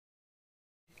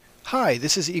Hi,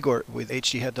 this is Igor with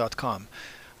hdhead.com.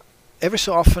 Every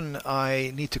so often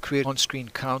I need to create an on-screen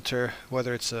counter,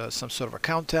 whether it's some sort of a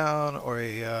countdown or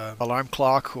a alarm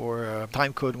clock or a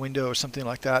timecode window or something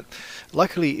like that.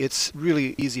 Luckily, it's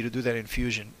really easy to do that in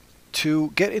Fusion.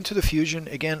 To get into the Fusion,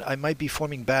 again, I might be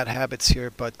forming bad habits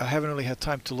here, but I haven't really had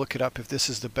time to look it up if this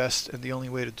is the best and the only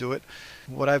way to do it.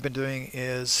 What I've been doing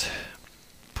is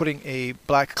putting a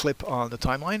black clip on the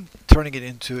timeline, turning it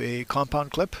into a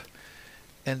compound clip,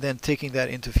 and then taking that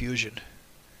into Fusion.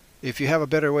 If you have a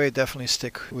better way, definitely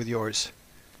stick with yours.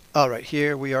 Alright,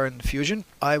 here we are in Fusion.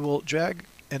 I will drag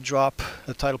and drop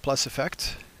the Title Plus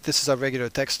effect. This is our regular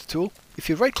text tool. If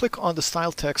you right click on the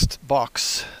style text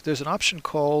box, there's an option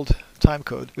called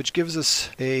Timecode, which gives us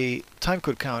a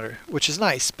timecode counter, which is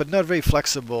nice, but not very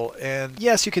flexible. And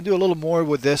yes, you can do a little more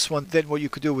with this one than what you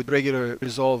could do with regular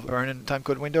resolve earn and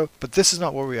timecode window, but this is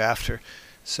not what we're after.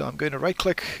 So I'm going to right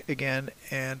click again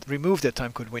and remove that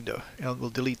timecode window, and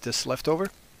we'll delete this leftover.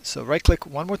 So right click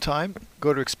one more time,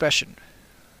 go to expression.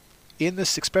 In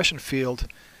this expression field,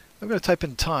 I'm going to type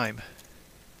in time,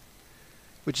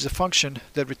 which is a function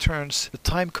that returns the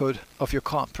timecode of your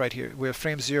comp right here. We have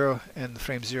frame 0 and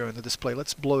frame 0 in the display.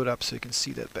 Let's blow it up so you can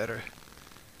see that better.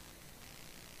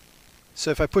 So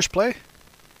if I push play,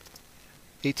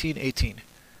 1818.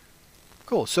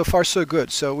 Cool, so far so good.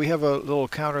 So we have a little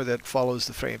counter that follows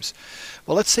the frames.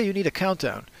 Well, let's say you need a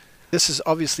countdown. This is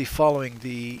obviously following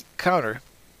the counter.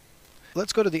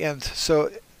 Let's go to the end.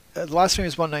 So the last frame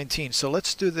is 119. So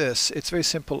let's do this. It's very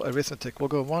simple arithmetic. We'll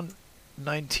go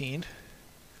 119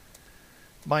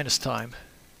 minus time.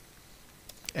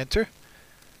 Enter.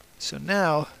 So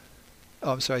now,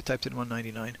 oh, I'm sorry, I typed in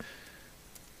 199.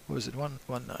 What was it?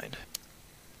 119.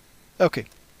 Okay.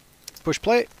 Push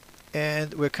play.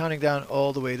 And we're counting down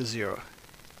all the way to 0.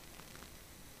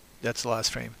 That's the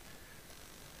last frame.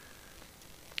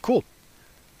 Cool.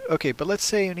 Okay, but let's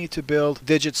say you need to build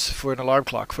digits for an alarm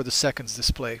clock for the seconds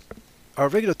display. Our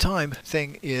regular time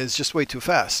thing is just way too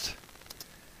fast.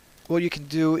 What you can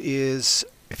do is,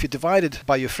 if you divide it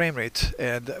by your frame rate,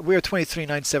 and we're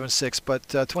 23,976, but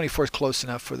 24 is close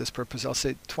enough for this purpose. I'll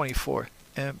say 24.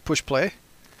 And push play.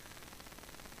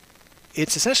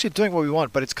 It's essentially doing what we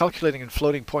want, but it's calculating in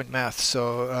floating point math,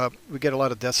 so we get a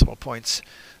lot of decimal points.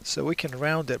 So we can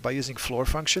round it by using floor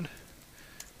function.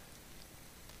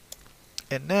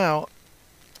 And now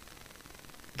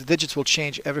the digits will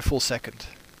change every full second.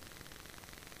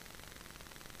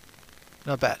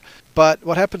 Not bad. But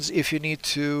what happens if you need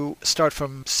to start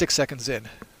from 6 seconds in?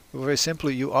 Well, very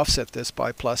simply, you offset this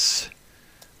by plus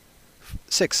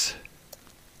 6.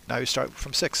 Now you start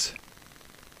from 6.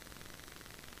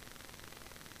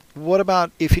 What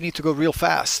about if you need to go real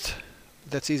fast?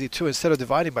 That's easy too. Instead of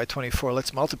dividing by 24,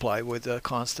 let's multiply with a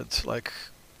constant like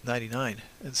 99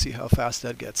 and see how fast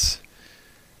that gets.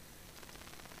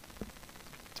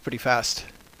 It's pretty fast.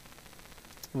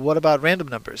 What about random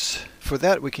numbers? For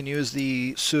that we can use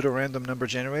the pseudo-random number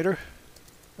generator.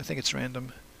 I think it's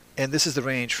random. And this is the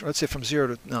range, let's say from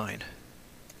 0 to 9.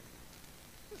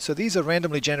 So these are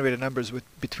randomly generated numbers with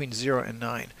between 0 and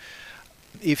 9.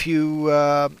 If you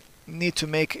need to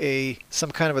make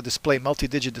some kind of a display,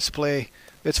 multi-digit display,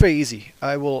 it's very easy.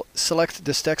 I will select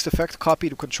this text effect, copy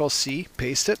to Control-C,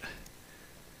 paste it,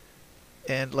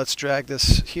 and let's drag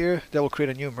this here. That will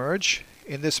create a new merge.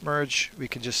 In this merge, we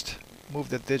can just move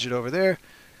that digit over there.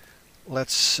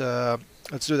 Let's do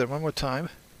that one more time,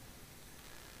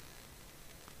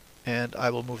 and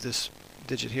I will move this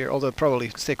digit here, although probably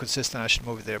stay consistent, I should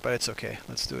move it there, but it's okay.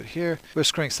 Let's do it here. We're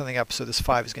screwing something up, so this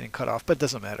 5 is getting cut off, but it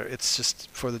doesn't matter. It's just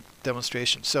for the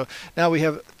demonstration. So now we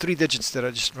have 3 digits that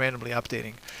are just randomly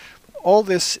updating. All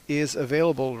this is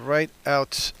available right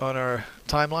out on our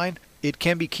timeline. It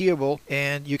can be keyable,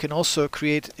 and you can also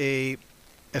create a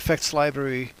effects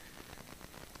library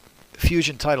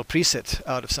Fusion title preset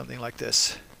out of something like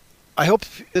this. I hope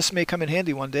this may come in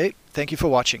handy one day. Thank you for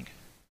watching.